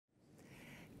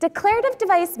Declarative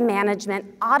device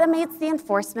management automates the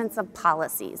enforcements of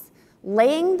policies,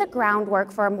 laying the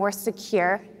groundwork for a more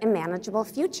secure and manageable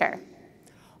future.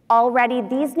 Already,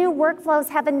 these new workflows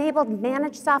have enabled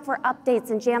managed software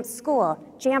updates in Jamf School,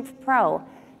 Jamf Pro,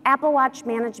 Apple Watch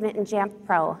management in Jamf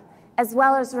Pro, as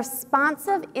well as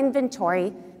responsive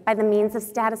inventory by the means of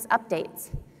status updates.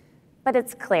 But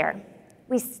it's clear,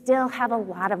 we still have a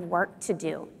lot of work to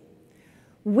do.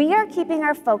 We are keeping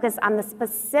our focus on the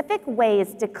specific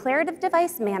ways declarative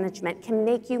device management can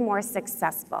make you more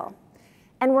successful.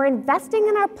 And we're investing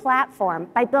in our platform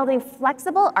by building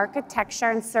flexible architecture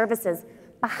and services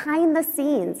behind the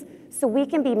scenes so we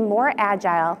can be more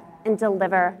agile and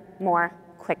deliver more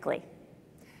quickly.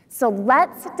 So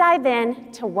let's dive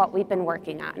into what we've been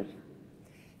working on.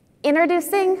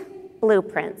 Introducing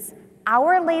Blueprints,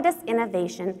 our latest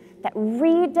innovation that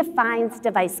redefines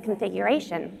device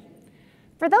configuration.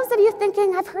 For those of you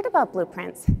thinking, I've heard about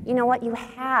Blueprints, you know what, you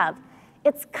have.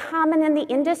 It's common in the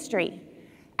industry.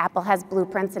 Apple has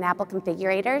Blueprints in Apple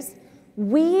configurators.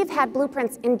 We've had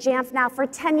Blueprints in Jamf now for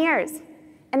 10 years,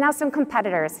 and now some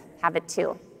competitors have it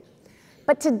too.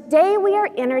 But today we are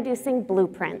introducing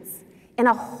Blueprints in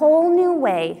a whole new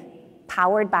way,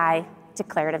 powered by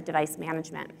declarative device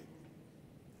management.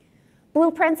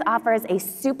 Blueprints offers a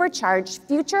supercharged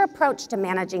future approach to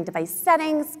managing device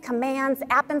settings, commands,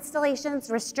 app installations,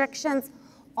 restrictions,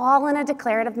 all in a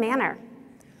declarative manner.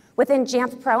 Within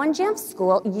Jamf Pro and Jamf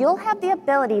School, you'll have the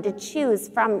ability to choose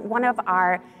from one of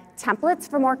our templates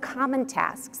for more common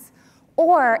tasks,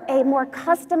 or a more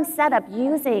custom setup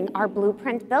using our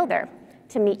Blueprint Builder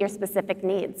to meet your specific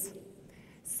needs.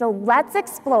 So let's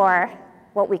explore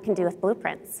what we can do with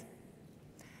Blueprints.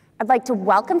 I'd like to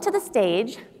welcome to the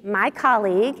stage my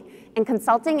colleague and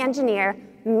consulting engineer,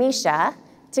 Misha,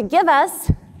 to give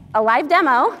us a live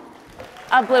demo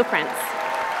of Blueprints.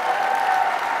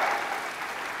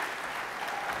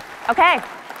 Okay,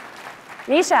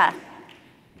 Misha,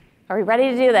 are we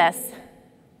ready to do this?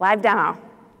 Live demo.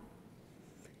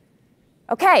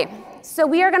 Okay, so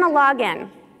we are going to log in,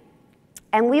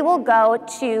 and we will go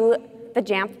to the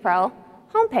Jamf Pro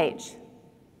homepage.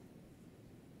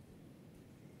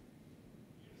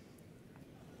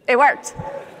 It worked.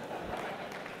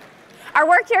 Our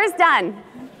work here is done.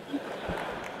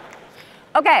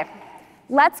 Okay,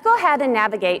 let's go ahead and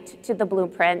navigate to the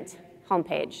Blueprint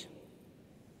homepage.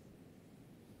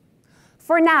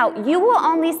 For now, you will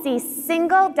only see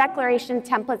single declaration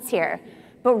templates here,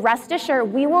 but rest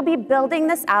assured, we will be building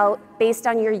this out based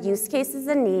on your use cases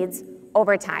and needs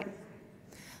over time.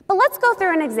 But let's go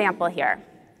through an example here.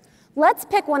 Let's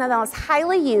pick one of those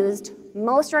highly used,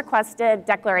 most requested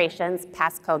declarations,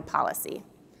 passcode policy.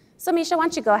 So Misha, why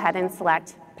don't you go ahead and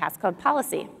select passcode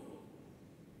policy.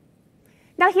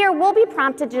 Now here, we'll be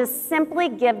prompted to just simply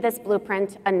give this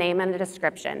blueprint a name and a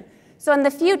description. So in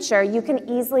the future, you can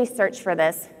easily search for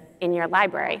this in your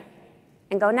library.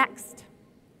 And go next.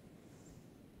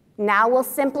 Now we'll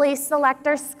simply select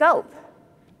our scope.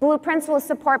 Blueprints will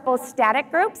support both static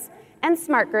groups and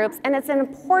smart groups, and it's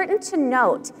important to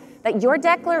note that your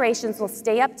declarations will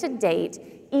stay up to date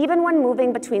even when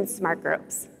moving between smart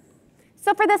groups.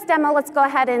 So for this demo, let's go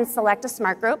ahead and select a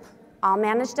smart group, all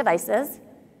managed devices,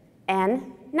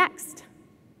 and next.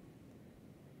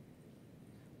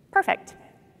 Perfect.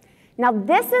 Now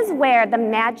this is where the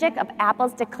magic of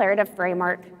Apple's declarative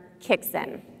framework kicks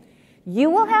in. You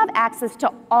will have access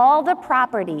to all the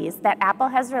properties that Apple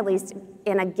has released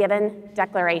in a given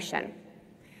declaration.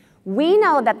 We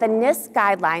know that the NIST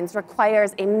guidelines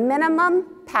requires a minimum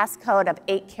passcode of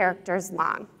 8 characters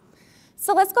long.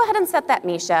 So let's go ahead and set that,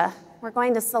 Misha. We're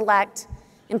going to select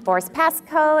enforce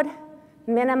passcode,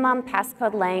 minimum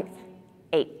passcode length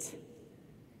 8,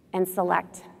 and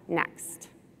select next.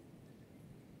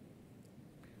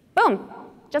 Boom,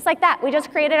 just like that. We just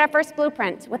created our first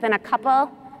blueprint within a couple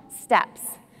steps.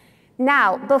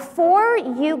 Now, before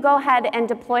you go ahead and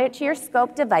deploy it to your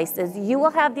scope devices, you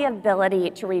will have the ability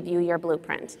to review your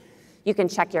blueprint. You can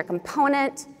check your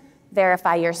component,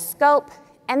 verify your scope,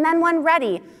 and then when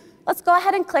ready, let's go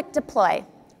ahead and click deploy,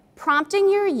 prompting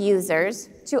your users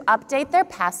to update their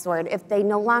password if they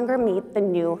no longer meet the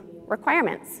new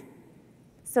requirements.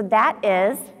 So that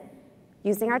is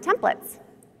using our templates.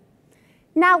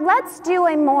 Now let's do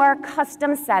a more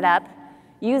custom setup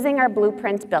using our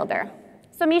blueprint builder.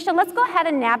 So Misha, let's go ahead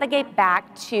and navigate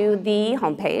back to the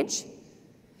homepage.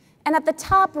 And at the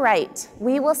top right,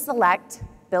 we will select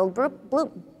Build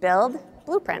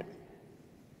Blueprint.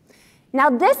 Now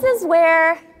this is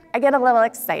where I get a little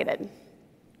excited.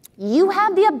 You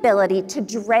have the ability to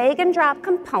drag and drop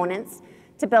components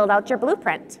to build out your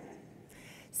blueprint.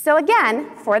 So again,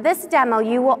 for this demo,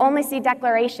 you will only see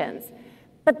declarations.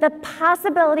 But the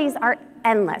possibilities are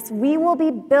endless. We will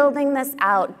be building this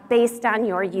out based on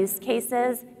your use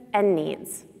cases and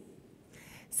needs.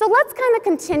 So let's kind of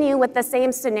continue with the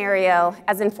same scenario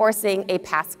as enforcing a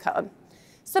passcode.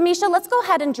 So Misha, let's go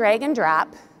ahead and drag and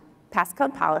drop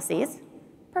passcode policies.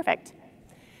 Perfect.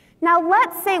 Now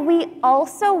let's say we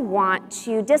also want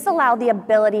to disallow the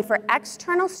ability for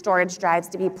external storage drives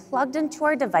to be plugged into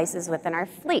our devices within our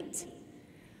fleet.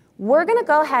 We're going to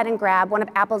go ahead and grab one of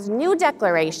Apple's new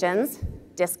declarations,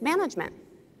 disk management.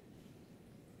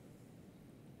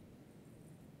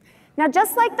 Now,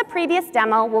 just like the previous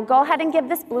demo, we'll go ahead and give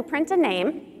this blueprint a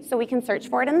name so we can search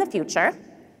for it in the future.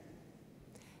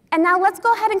 And now let's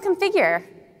go ahead and configure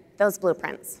those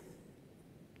blueprints.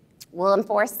 We'll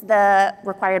enforce the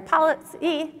required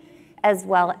policy as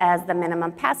well as the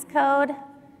minimum passcode.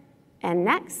 And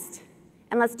next,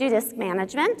 and let's do disk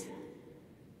management.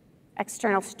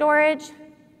 External storage,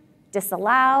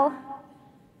 disallow,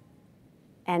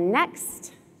 and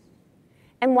next.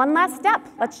 And one last step,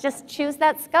 let's just choose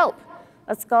that scope.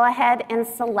 Let's go ahead and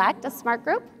select a smart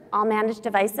group, all managed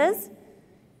devices,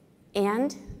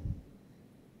 and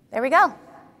there we go.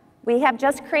 We have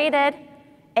just created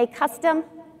a custom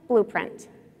blueprint.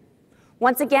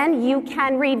 Once again, you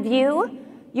can review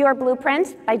your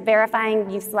blueprint by verifying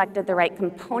you've selected the right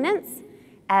components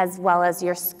as well as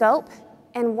your scope.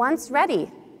 And once ready,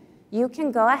 you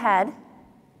can go ahead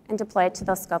and deploy it to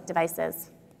those scope devices.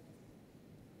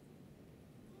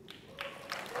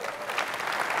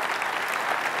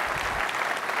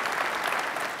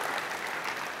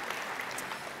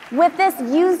 With this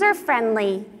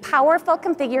user-friendly, powerful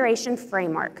configuration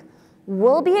framework,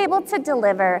 we'll be able to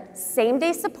deliver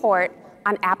same-day support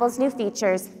on Apple's new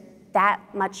features that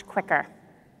much quicker.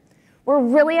 We're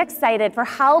really excited for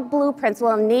how blueprints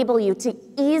will enable you to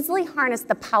easily harness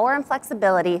the power and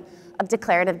flexibility of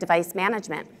declarative device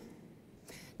management.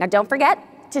 Now, don't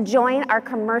forget to join our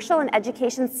commercial and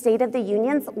education State of the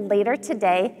Unions later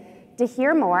today to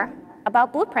hear more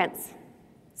about blueprints.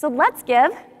 So let's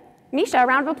give Misha a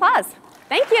round of applause.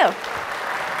 Thank you.